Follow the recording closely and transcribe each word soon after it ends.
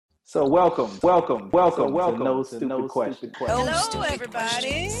So welcome to No Stupid Questions. Hello,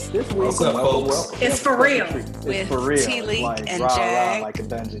 everybody. This week, What's up, folks? welcome. It's for real. It's With for real. T-Leak It's like and rah, Jag. like a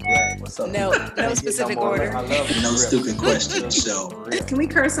dungeon drag. What's up? No specific order. I love No Stupid Questions show. Can we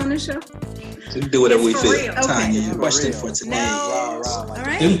curse on this show? We can do whatever we It's feel. for real. Tanya, Okay. your question for today No. is All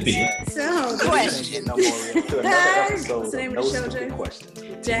right. Stupid. So, Question. No more to another Jag. episode What's the name of of No the show, Stupid Jag?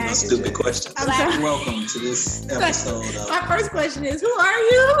 Questions. Jag. No Stupid Questions. I'm sorry. Welcome to this episode of My first question is, who are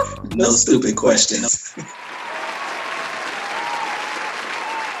you? No Stupid Questions.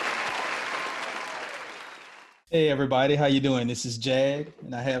 Hey everybody, how you doing? This is Jag,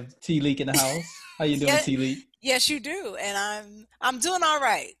 and I have T-Leak in the house. How you doing, Yeah. T-Leak? Yes, you do. And I'm doing all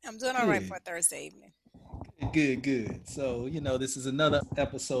right. I'm doing all right Good. for a Thursday evening. Good. So, this is another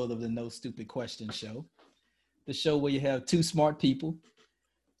episode of the No Stupid Question show. The show where you have two smart people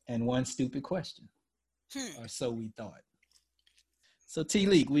and one stupid question. Or so we thought. So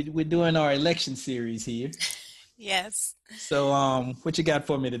T-Leak, we're doing our election series here. Yes. So what you got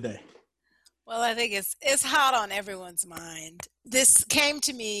for me today? Well, I think it's hot on everyone's mind. This came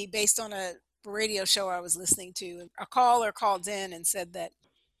to me based on a radio show I was listening to. A caller called in and said that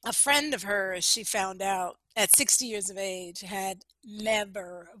a friend of hers, she found out at 60 years of age, had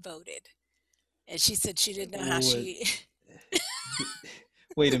never voted. And she said she didn't know how she...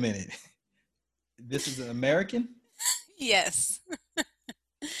 Wait a minute. This is an American? Yes.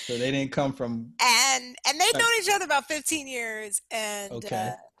 So they didn't come from... And they've known each other about 15 years. And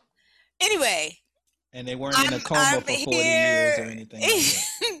Okay. Anyway... And they weren't in a coma for 40 years or anything like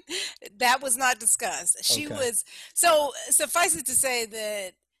that. That was not discussed. She Okay. was... So suffice it to say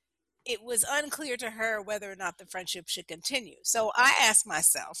that it was unclear to her whether or not the friendship should continue. So I asked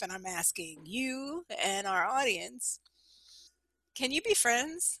myself, and I'm asking you and our audience, can you be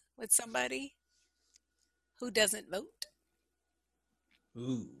friends with somebody who doesn't vote?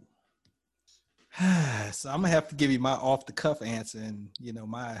 Ooh. So I'm gonna have to give you my off-the-cuff answer, and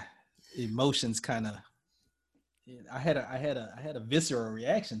my emotions kind of. I had a visceral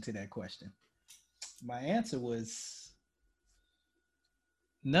reaction to that question. My answer was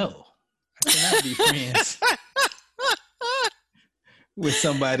no. I cannot be friends with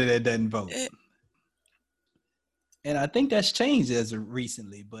somebody that doesn't vote. And I think that's changed as of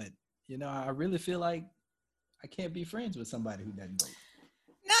recently, but I really feel like I can't be friends with somebody who doesn't vote.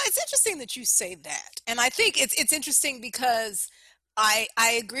 No, it's interesting that you say that. And I think it's interesting because I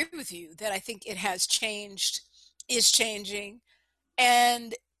agree with you that I think it has changed, is changing.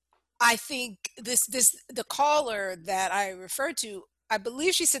 And I think the caller that I referred to, I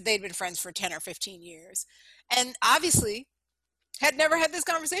believe she said they'd been friends for 10 or 15 years. And obviously had never had this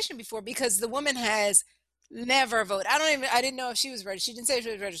conversation before because the woman has never voted. I didn't know if she was registered. She didn't say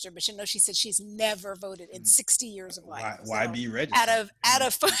she was registered, but she said she's never voted in 60 years of life. Why be registered? Out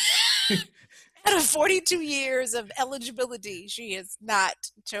of 42 years of eligibility, she has not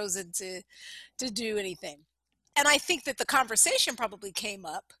chosen to do anything. And I think that the conversation probably came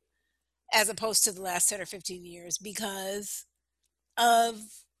up as opposed to the last 10 or 15 years because of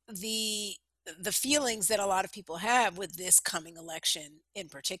the feelings that a lot of people have with this coming election in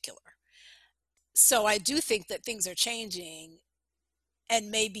particular. So I do think that things are changing and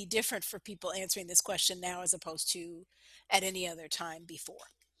may be different for people answering this question now as opposed to at any other time before,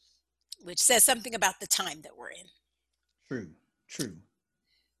 which says something about the time that we're in. True.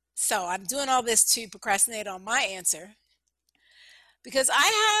 So I'm doing all this to procrastinate on my answer because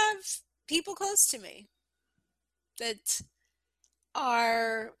I have people close to me that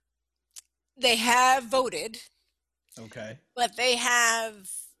they have voted. Okay. But they have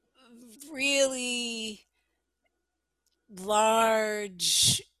really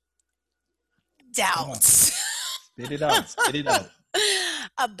large doubts Spit it out.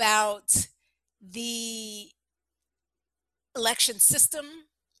 about the election system,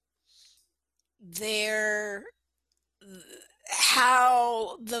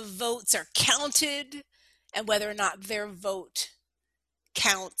 how the votes are counted, and whether or not their vote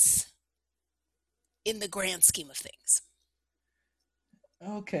counts in the grand scheme of things.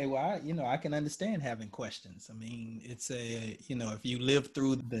 Okay, well, I can understand having questions. I mean, it's if you live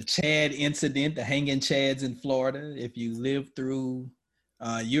through the Chad incident, the hanging Chads in Florida, if you live through,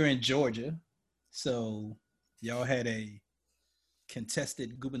 you're in Georgia, so y'all had a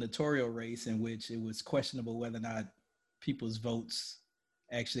contested gubernatorial race in which it was questionable whether or not people's votes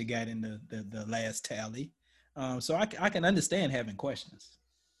actually got in the last tally. So I can understand having questions.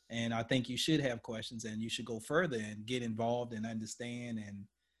 And I think you should have questions and you should go further and get involved and understand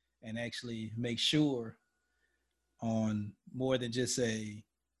and actually make sure on more than just a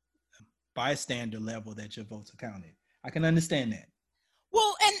bystander level that your votes are counted. I can understand that.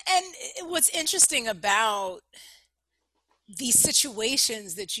 Well, what's interesting about these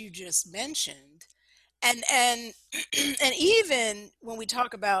situations that you just mentioned, and and even when we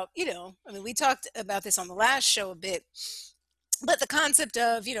talk about, I mean, we talked about this on the last show a bit, but the concept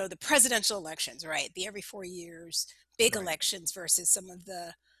of, the presidential elections, right? The every 4 years big Right. elections versus some of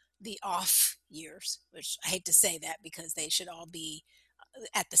the off years, which I hate to say that because they should all be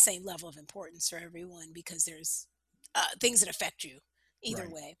at the same level of importance for everyone, because there's things that affect you either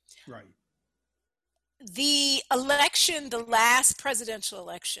Right. way. Right. The election, the last presidential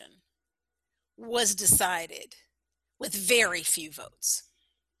election, was decided with very few votes.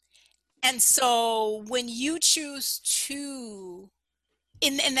 And so when you choose to,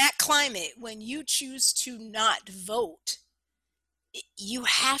 in that climate, when you choose to not vote, you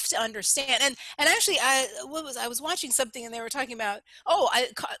have to understand. And actually, I was watching something and they were talking about,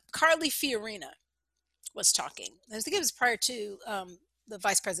 Carly Fiorina was talking. I think it was prior to the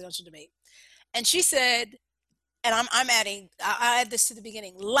vice presidential debate. And she said, and I'm adding, I add this to the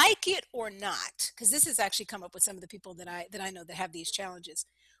beginning, like it or not, because this has actually come up with some of the people that I know that have these challenges.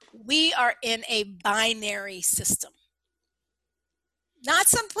 We are in a binary system, not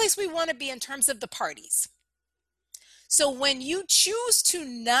someplace we want to be in terms of the parties. So when you choose to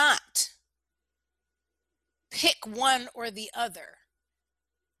not pick one or the other,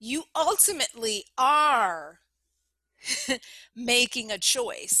 you ultimately are making a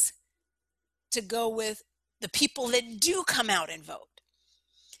choice to go with the people that do come out and vote.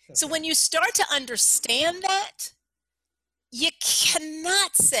 So when you start to understand that, you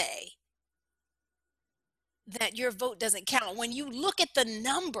cannot say that your vote doesn't count. When you look at the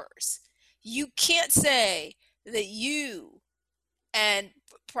numbers, you can't say that you, and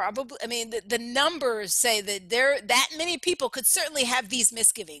probably, I mean, the numbers say that that many people could certainly have these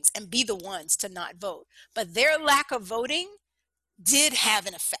misgivings and be the ones to not vote, but their lack of voting did have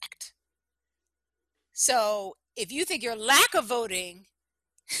an effect. So if you think your lack of voting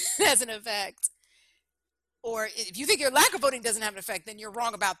has an effect, or if you think your lack of voting doesn't have an effect, then you're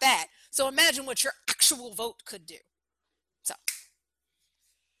wrong about that. So imagine what your actual vote could do. So,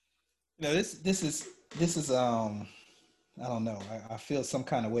 this is I don't know. I feel some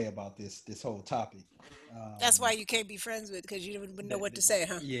kind of way about this whole topic. That's why you can't be friends with, because you wouldn't know what to say,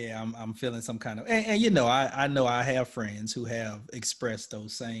 huh? Yeah, I'm feeling some kind of, and I know I have friends who have expressed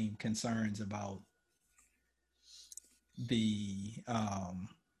those same concerns about the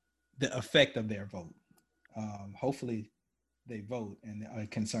effect of their vote. Hopefully they vote and are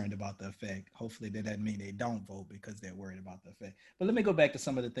concerned about the effect. Hopefully that doesn't mean they don't vote because they're worried about the effect. But let me go back to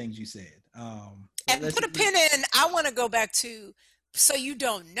some of the things you said. And put a pin in, I want to go back to, so you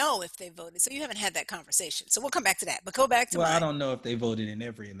don't know if they voted. So you haven't had that conversation. So we'll come back to that, but go back to I don't know if they voted in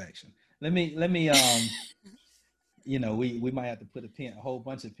every election. Let me we might have to put a whole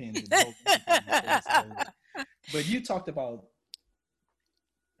bunch of pins in the whole bunch of but you talked about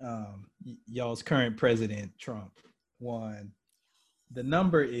y'all's current president, Trump, won. The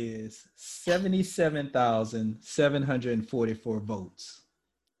number is 77,744 votes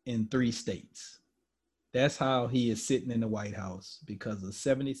in 3 states. That's how he is sitting in the White House, because of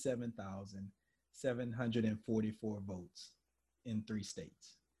 77,744 votes in 3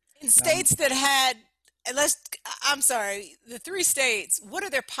 states. In states that had, I'm sorry, the 3 states, what are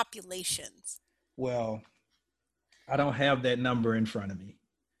their populations? Well, I don't have that number in front of me,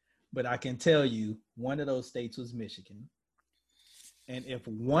 but I can tell you one of those states was Michigan. And if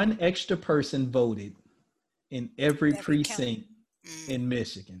one extra person voted in every precinct in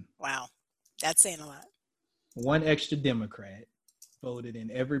Michigan. Wow, that's saying a lot. One extra Democrat voted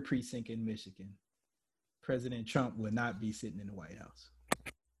in every precinct in Michigan, President Trump would not be sitting in the White House.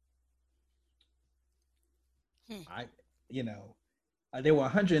 There were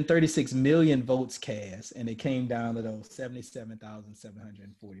 136 million votes cast, and it came down to those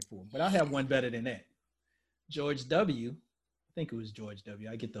 77,744. But I have one better than that. George W., I think it was George W.,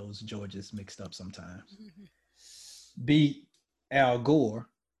 I get those Georges mixed up sometimes, beat Al Gore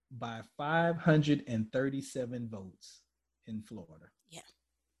by 537 votes in Florida. Yeah.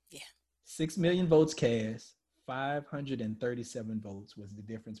 6 million votes cast, 537 votes was the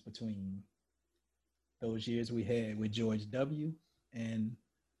difference between those years we had with George W. and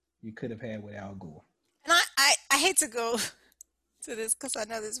you could have had with Al Gore. And I hate to go to this because I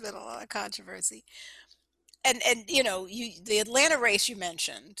know there's been a lot of controversy. And the Atlanta race you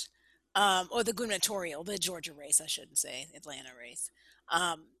mentioned, or the gubernatorial, the Georgia race, I shouldn't say Atlanta race.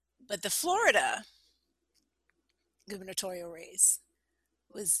 But the Florida gubernatorial race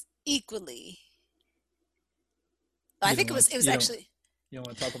was equally, I think it was actually. You don't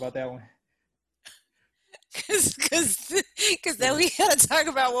want to talk about that one? Because then we got to talk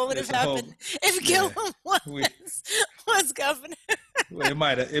about what would have happened if Gillum was governor. Well,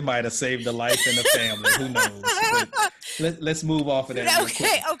 it might have saved a life and a family. Who knows? But let's move off of that.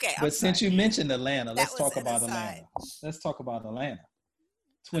 Okay. But since you mentioned Atlanta, let's talk about Atlanta.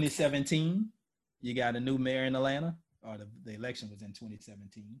 2017, you got a new mayor in Atlanta, or the election was in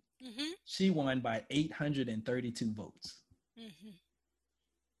 2017. Mm-hmm. She won by 832 votes. Mm-hmm.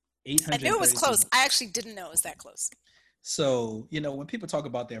 I knew it was close. I actually didn't know it was that close. So, when people talk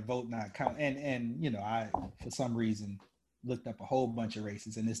about their vote not count, and I, for some reason, looked up a whole bunch of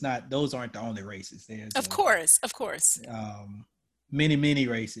races, and those aren't the only races. There's of course. Many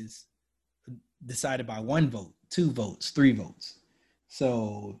races decided by 1 vote, 2 votes, 3 votes.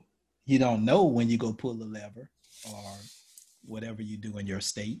 So you don't know when you go pull the lever or whatever you do in your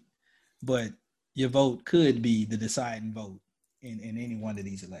state, but your vote could be the deciding vote in any one of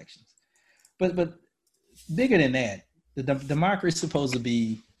these elections. But bigger than that, the democracy is supposed to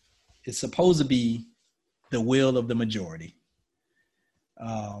be the will of the majority.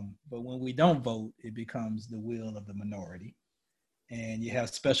 But when we don't vote, it becomes the will of the minority. And you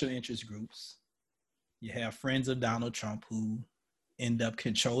have special interest groups. You have friends of Donald Trump who end up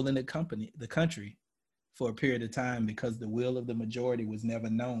controlling the country for a period of time because the will of the majority was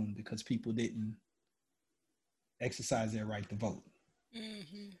never known because people didn't exercise their right to vote.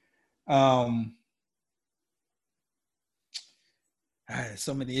 Mm-hmm.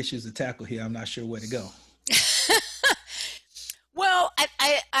 So many issues to tackle here. I'm not sure where to go. Well,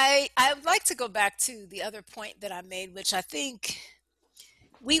 I'd like to go back to the other point that I made, which I think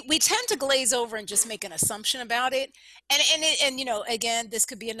we tend to glaze over and just make an assumption about it. And again, this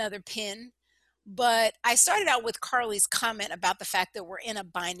could be another pin, but I started out with Carly's comment about the fact that we're in a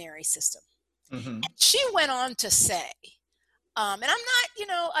binary system. Mm-hmm. And she went on to say, and I'm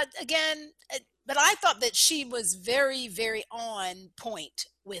not, again, but I thought that she was very, very on point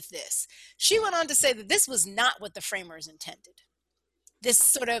with this. She went on to say that this was not what the framers intended. This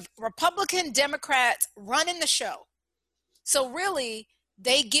sort of Republican Democrats running the show. So really,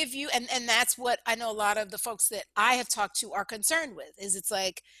 they give you, and that's what I know a lot of the folks that I have talked to are concerned with, is it's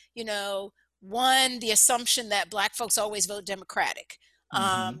like, one, the assumption that Black folks always vote Democratic.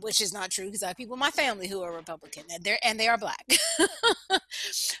 Mm-hmm. Which is not true because I have people in my family who are Republican and they are Black.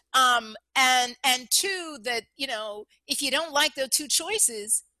 And 2, that, if you don't like those 2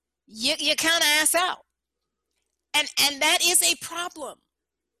 choices, you kind of ass out. And that is a problem.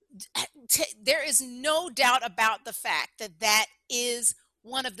 There is no doubt about the fact that is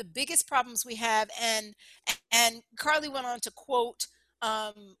one of the biggest problems we have. And Carly went on to quote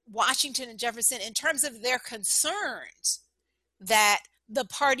Washington and Jefferson in terms of their concerns that the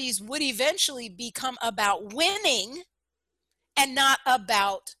parties would eventually become about winning and not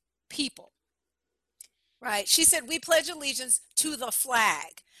about people, right? She said, we pledge allegiance to the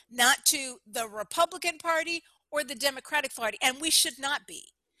flag, not to the Republican Party or the Democratic Party, and we should not be.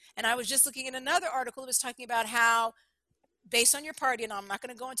 And I was just looking at another article that was talking about how, based on your party, and I'm not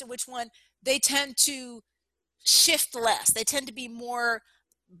going to go into which one, they tend to shift less. They tend to be more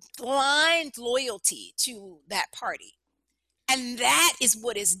blind loyalty to that party. And that is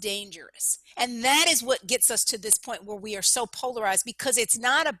what is dangerous. And that is what gets us to this point where we are so polarized, because it's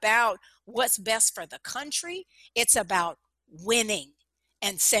not about what's best for the country. It's about winning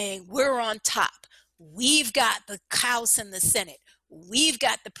and saying we're on top. We've got the House and the Senate. We've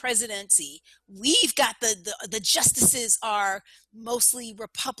got the presidency. We've got the justices are mostly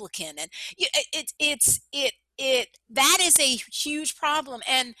Republican. And that is a huge problem.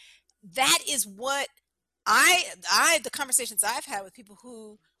 And that is what the conversations I've had with people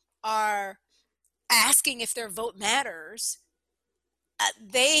who are asking if their vote matters,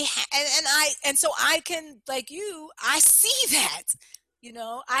 so I can, like you, I see that,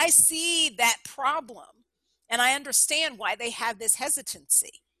 I see that problem, and I understand why they have this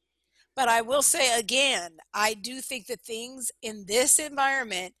hesitancy. But I will say again, I do think that things in this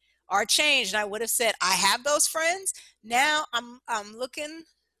environment are changed. And I would have said, I have those friends. Now I'm looking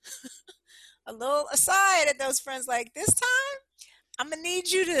a little aside at those friends, like, this time I'm gonna need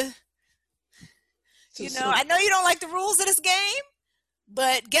you to, I know you don't like the rules of this game,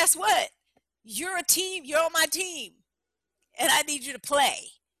 but guess what? You're a team, you're on my team, and I need you to play.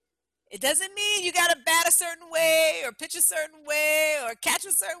 It doesn't mean you gotta bat a certain way or pitch a certain way or catch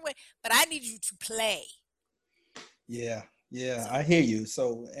a certain way, but I need you to play. Yeah, I hear you.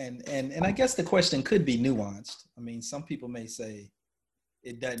 So, and I guess the question could be nuanced. I mean, some people may say,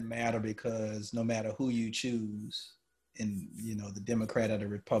 it doesn't matter because no matter who you choose, and the Democrat or the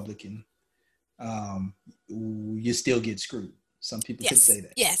Republican, you still get screwed. Some people could say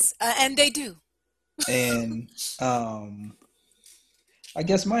that. Yes, and they do. And I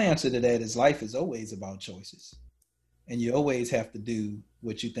guess my answer to that is life is always about choices, and you always have to do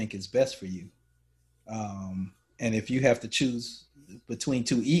what you think is best for you. And if you have to choose between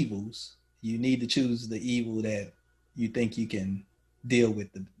two evils, you need to choose the evil that you think you can deal with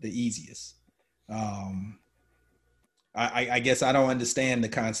the easiest. I guess I don't understand the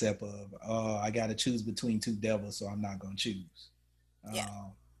concept of, oh, I got to choose between two devils, so I'm not going to choose. Yeah.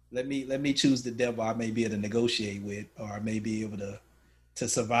 Let me choose the devil I may be able to negotiate with, or I may be able to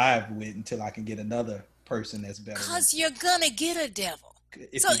survive with until I can get another person that's better. Because you're gonna get a devil.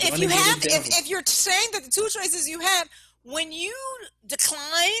 If you're saying that the two choices you have, when you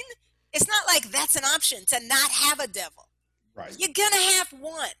decline, it's not like that's an option to not have a devil. Right. You're gonna have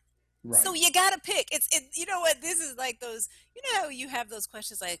one. Right. So you gotta pick. You know what? This is like those. You know how you have those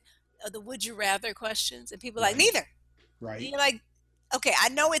questions like the "Would you rather" questions, and people are like neither. Right. And you're like, okay, I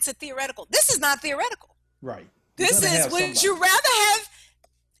know it's a theoretical. This is not theoretical. Right. This is would you rather have?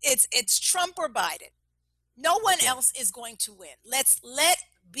 It's Trump or Biden. No one else is going to win. Let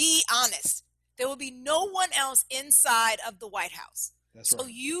be honest. There will be no one else inside of the White House. That's right. So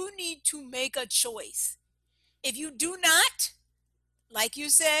you need to make a choice. If you do not, like you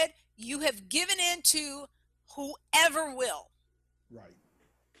said, you have given in to whoever will. Right.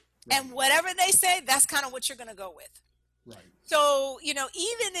 And whatever they say, that's kind of what you're going to go with. Right. So,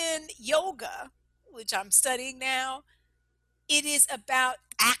 even in yoga, which I'm studying now, it is about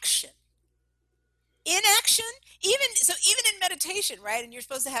action. Inaction, even in meditation, right? And you're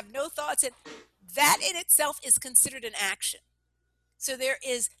supposed to have no thoughts, and that in itself is considered an action. So there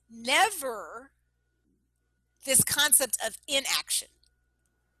is never this concept of inaction.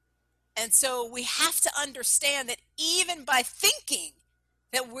 And so we have to understand that even by thinking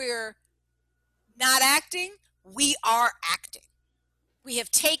that we're not acting, we are acting. We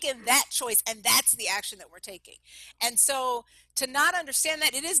have taken that choice, and that's the action that we're taking. And so to not understand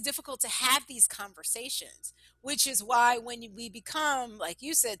that, it is difficult to have these conversations, which is why when we become, like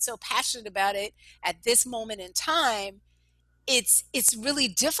you said, so passionate about it at this moment in time, it's really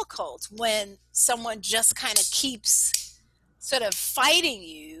difficult when someone just kind of keeps sort of fighting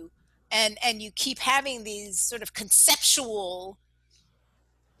you, and you keep having these sort of conceptual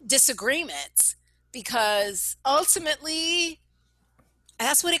disagreements, because ultimately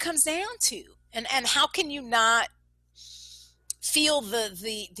that's what it comes down to. And how can you not feel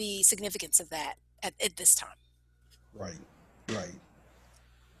the significance of that at this time? Right.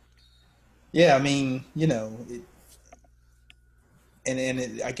 Yeah, I mean,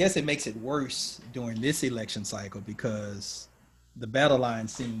 I guess it makes it worse during this election cycle because the battle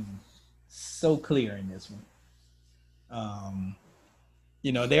lines seem so clear in this one.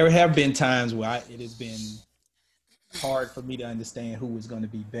 There have been times where it has been hard for me to understand who was going to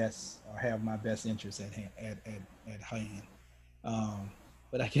be best or have my best interests at hand.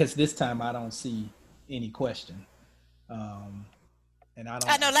 But I guess this time I don't see any question. And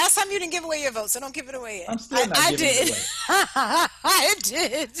I know last time you didn't give away your vote, so don't give it away yet. I'm still not giving it away. I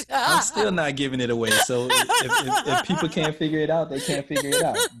did. I'm still not giving it away. So if people can't figure it out, they can't figure it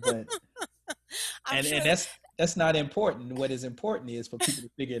out. But and that's not important. What is important is for people to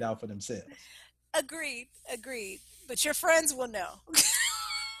figure it out for themselves. Agreed. But your friends will know.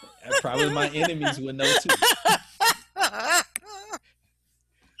 And probably my enemies will know too.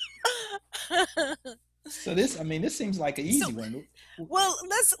 So this seems like an easy one. Well,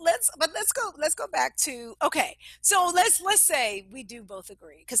 let's go back to, okay. So let's say we do both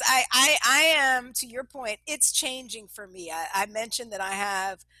agree, because I am, to your point, it's changing for me. I mentioned that I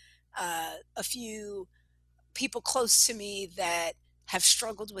have a few people close to me that have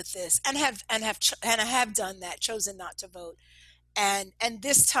struggled with this and have done that, chosen not to vote, and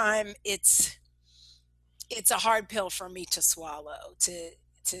this time it's a hard pill for me to swallow, to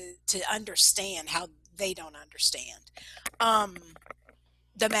understand how they don't understand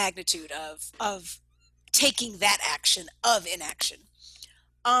the magnitude of taking that action of inaction.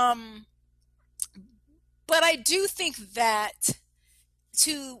 But I do think that,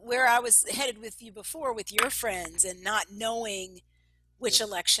 to where I was headed with you before, with your friends and not knowing which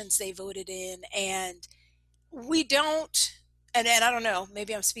elections they voted in, and we don't, and I don't know,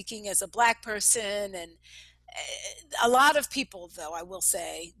 maybe I'm speaking as a Black person, and a lot of people, though, I will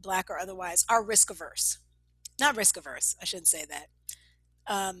say, Black or otherwise, are risk averse. Not risk averse, I shouldn't say that.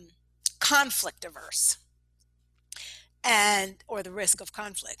 Conflict averse, or the risk of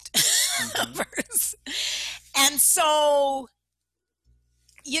conflict averse. And so,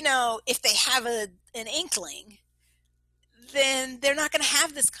 if they have an inkling, then they're not going to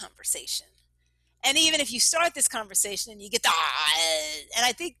have this conversation. And even if you start this conversation and you get the, and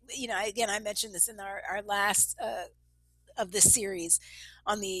I think, again, I mentioned this in our last of this series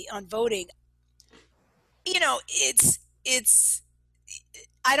on voting, it's,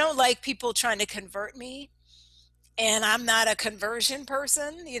 I don't like people trying to convert me. And I'm not a conversion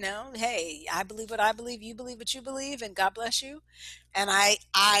person, hey, I believe what I believe, you believe what you believe, and God bless you. And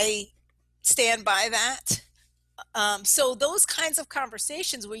I stand by that. So those kinds of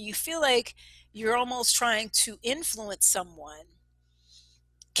conversations where you feel like you're almost trying to influence someone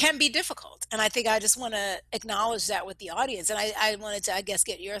can be difficult. And I think I just want to acknowledge that with the audience. And I wanted to, I guess,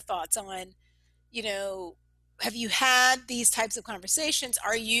 get your thoughts on, have you had these types of conversations?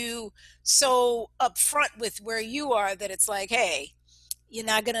 Are you so upfront with where you are that it's like, hey, you're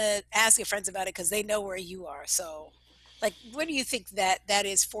not going to ask your friends about it because they know where you are. So, like, what do you think that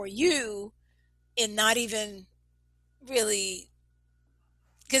is for you in not even really,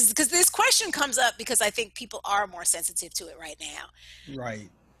 because this question comes up because I think people are more sensitive to it right now. Right.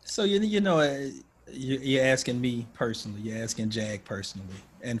 So, you're asking me personally, you're asking Jag personally.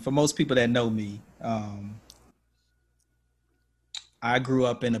 And for most people that know me, I grew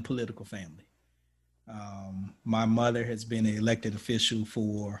up in a political family. My mother has been an elected official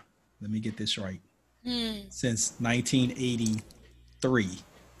for, let me get this right, since 1983.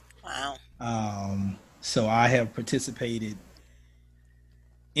 Wow. So I have participated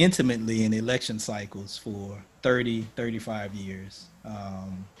intimately in election cycles for 30, 35 years.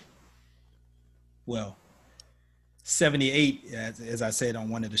 78, as I said on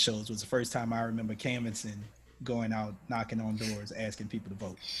one of the shows, was the first time I remember canvassing, going out, knocking on doors, asking people to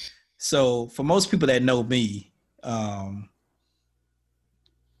vote. So for most people that know me,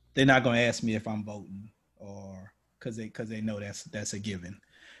 they're not going to ask me if I'm voting, or because they know that's a given.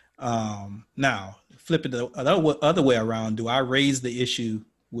 Now, flip it the other way around. Do I raise the issue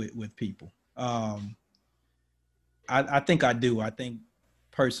with people? I think I do. I think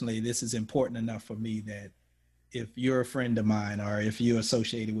personally, this is important enough for me that if you're a friend of mine or if you're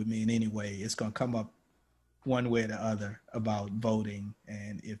associated with me in any way, it's going to come up one way or the other about voting.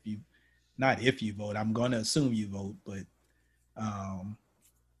 And if you vote, I'm going to assume you vote, but how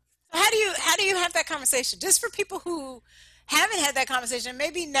do you have that conversation? Just for people who haven't had that conversation,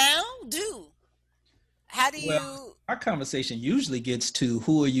 maybe now do. How do you? Our conversation usually gets to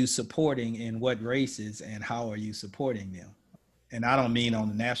who are you supporting in what races and how are you supporting them? And I don't mean on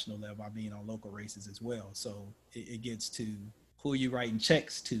the national level, I mean on local races as well. So it gets to who are you writing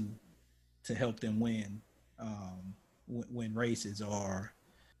checks to help them win races, or,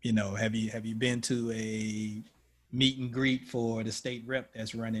 have you been to a meet and greet for the state rep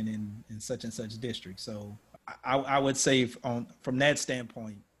that's running in such and such district? So I would say from that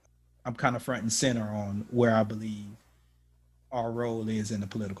standpoint, I'm kind of front and center on where I believe our role is in the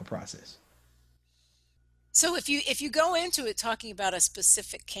political process. So if you go into it talking about a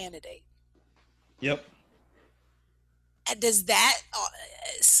specific candidate, yep, does that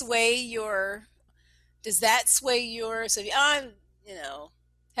sway your? So I'm,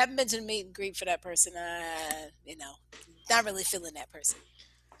 haven't been to the meet and greet for that person. Not really feeling that person.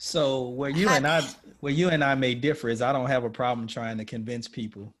 So where you and I may differ is I don't have a problem trying to convince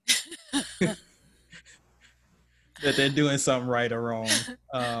people that they're doing something right or wrong,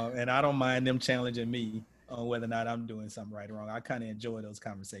 and I don't mind them challenging me on whether or not I'm doing something right or wrong. I kind of enjoy those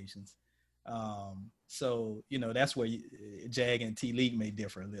conversations. So that's where Jag and T League may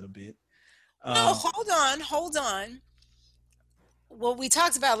differ a little bit. No, hold on. What we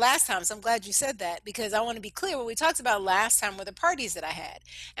talked about last time, so I'm glad you said that, because I want to be clear. What we talked about last time were the parties that I had.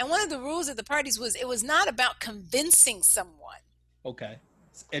 And one of the rules of the parties was it was not about convincing someone. Okay.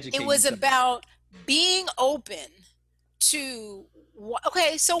 It was about being open to,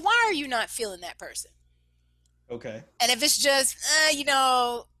 okay, so why are you not feeling that person? Okay. And if it's just, I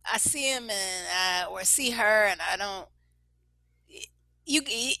see him or see her and I don't,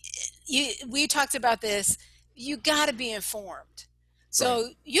 we talked about this, you got to be informed. So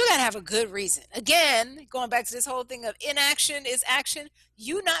right. You got to have a good reason. Again, going back to this whole thing of inaction is action.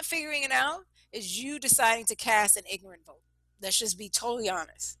 You not figuring it out is you deciding to cast an ignorant vote. Let's just be totally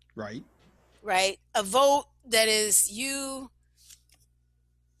honest. Right. Right. A vote that is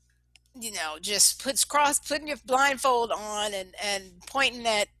just putting your blindfold on and pointing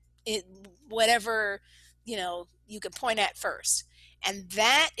at it, whatever, you can point at first. And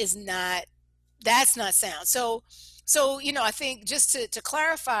that's not sound. So, I think just to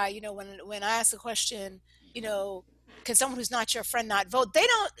clarify, when I ask the question, can someone who's not your friend not vote? They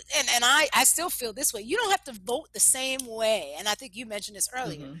don't, and I still feel this way. You don't have to vote the same way. And I think you mentioned this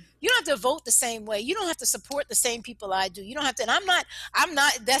earlier. Mm-hmm. You don't have to vote the same way. You don't have to support the same people I do. You don't have to, and I'm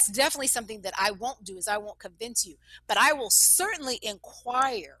not, that's definitely something that I won't do, is I won't convince you, but I will certainly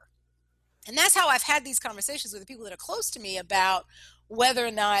inquire. And that's how I've had these conversations with the people that are close to me about whether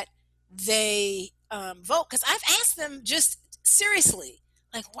or not they vote. Because I've asked them just seriously,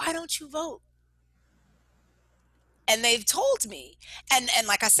 like, why don't you vote? And they've told me. And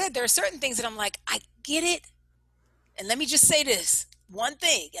like I said, there are certain things that I'm like, I get it. And let me just say this one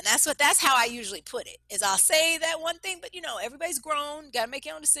thing. And that's how I usually put it, is I'll say that one thing, but everybody's grown, got to make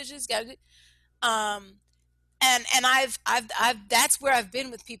your own decisions, got to, and I've that's where I've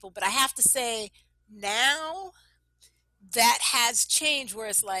been with people. But I have to say now that has changed, where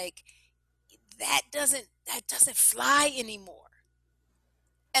it's like, that doesn't fly anymore.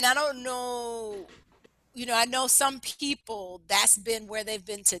 And I don't know, I know some people, that's been where they've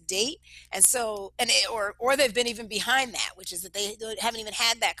been to date. And so, or they've been even behind that, which is that they haven't even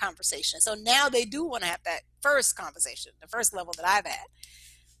had that conversation. So now they do want to have that first conversation, the first level that I've had.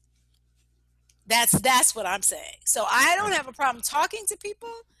 That's what I'm saying. So I don't have a problem talking to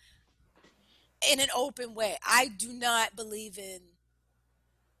people in an open way. I do not believe in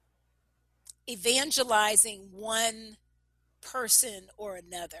evangelizing one person or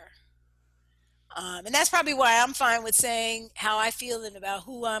another. And that's probably why I'm fine with saying how I feel and about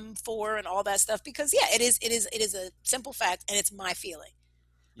who I'm for and all that stuff, because it is a simple fact, and it's my feeling.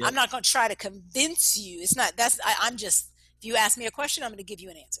 Yep. I'm not going to try to convince you. I'm just, if you ask me a question, I'm going to give you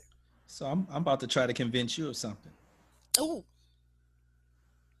an answer. So I'm about to try to convince you of something. Oh.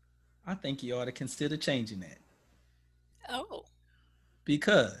 I think you ought to consider changing that. Oh.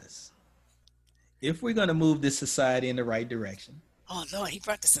 Because if we're going to move this society in the right direction. Oh, Lord, he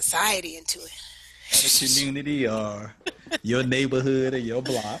brought the society into it. The community or your neighborhood or your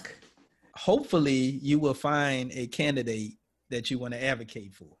block. Hopefully, you will find a candidate that you want to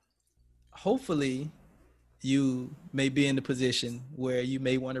advocate for. Hopefully, you may be in the position where you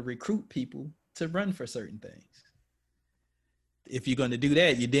may want to recruit people to run for certain things. If you're going to do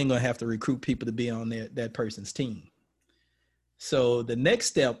that, you're then going to have to recruit people to be on that person's team. So the next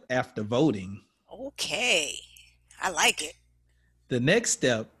step after voting. Okay, I like it. The next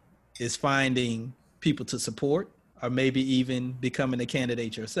step is finding people to support, or maybe even becoming a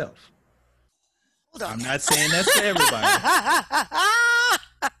candidate yourself. Hold on. I'm not saying that's for everybody.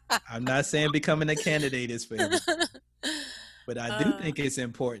 I'm not saying becoming a candidate is for everybody. But I do think it's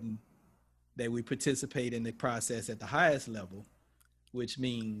important that we participate in the process at the highest level, which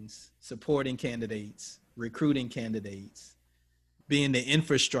means supporting candidates, recruiting candidates, being the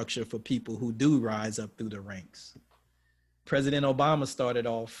infrastructure for people who do rise up through the ranks. President Obama started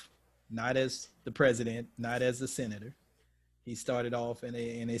off not as the president, not as a senator. He started off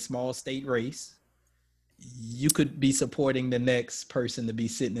in a small state race. You could be supporting the next person to be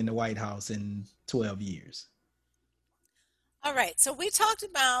sitting in the White House in 12 years. All right. So we talked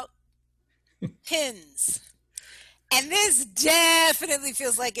about pins. And this definitely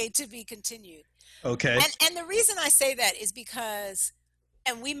feels like a to be continued. Okay. And the reason I say that is because,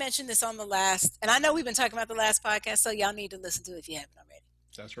 and we mentioned this on the last, and I know we've been talking about the last podcast, so y'all need to listen to it if you haven't already.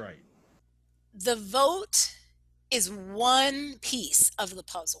 That's right. The vote is one piece of the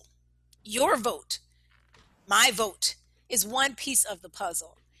puzzle. Your vote, my vote, is one piece of the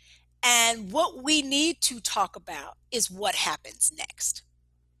puzzle. And what we need to talk about is what happens next.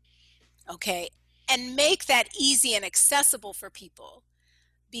 Okay? And make that easy and accessible for people.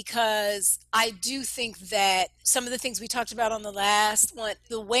 Because I do think that some of the things we talked about on the last one,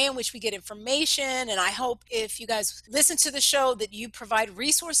 the way in which we get information, and I hope if you guys listen to the show that you provide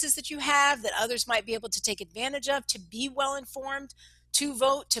resources that you have that others might be able to take advantage of to be well informed, to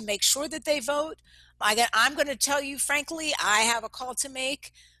vote, to make sure that they vote. I'm going to tell you, frankly, I have a call to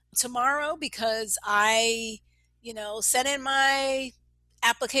make tomorrow because I, sent in my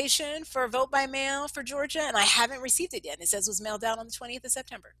application for vote by mail for Georgia, and I haven't received it yet. It says it was mailed out on the 20th of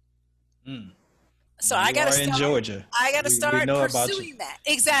September. So I got to start in Georgia. I got to start pursuing that.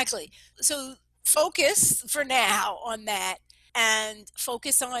 Exactly. So focus for now on that, and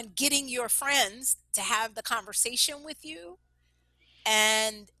focus on getting your friends to have the conversation with you,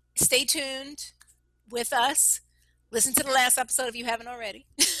 and stay tuned with us. Listen to the last episode if you haven't already.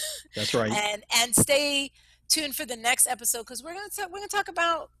 That's right. And stay tuned for the next episode, because we're going to talk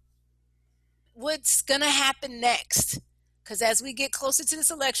about what's going to happen next. Because as we get closer to this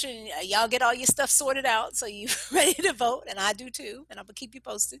election, y'all get all your stuff sorted out so you're ready to vote, and I do too, and I'm going to keep you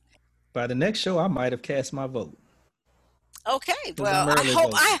posted. By the next show, I might have cast my vote. Okay, For well, them I early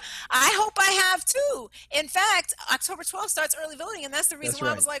hope votes. I hope I have too. In fact, October 12th starts early voting, and that's the reason That's why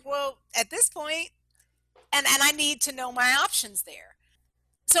I right. was like, well, at this point, and I need to know my options there.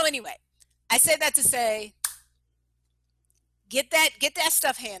 So anyway, I say that to say, get that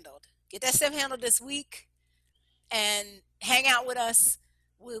stuff handled. Get that stuff handled this week, and hang out with us.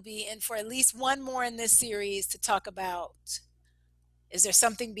 We'll be in for at least one more in this series to talk about, is there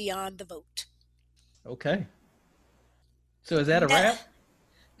something beyond the vote? Okay. So is that a wrap?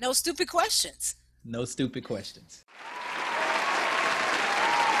 No stupid questions. No stupid questions.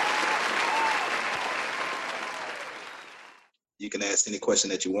 You can ask any question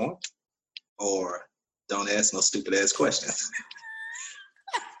that you want, or don't ask no stupid ass questions.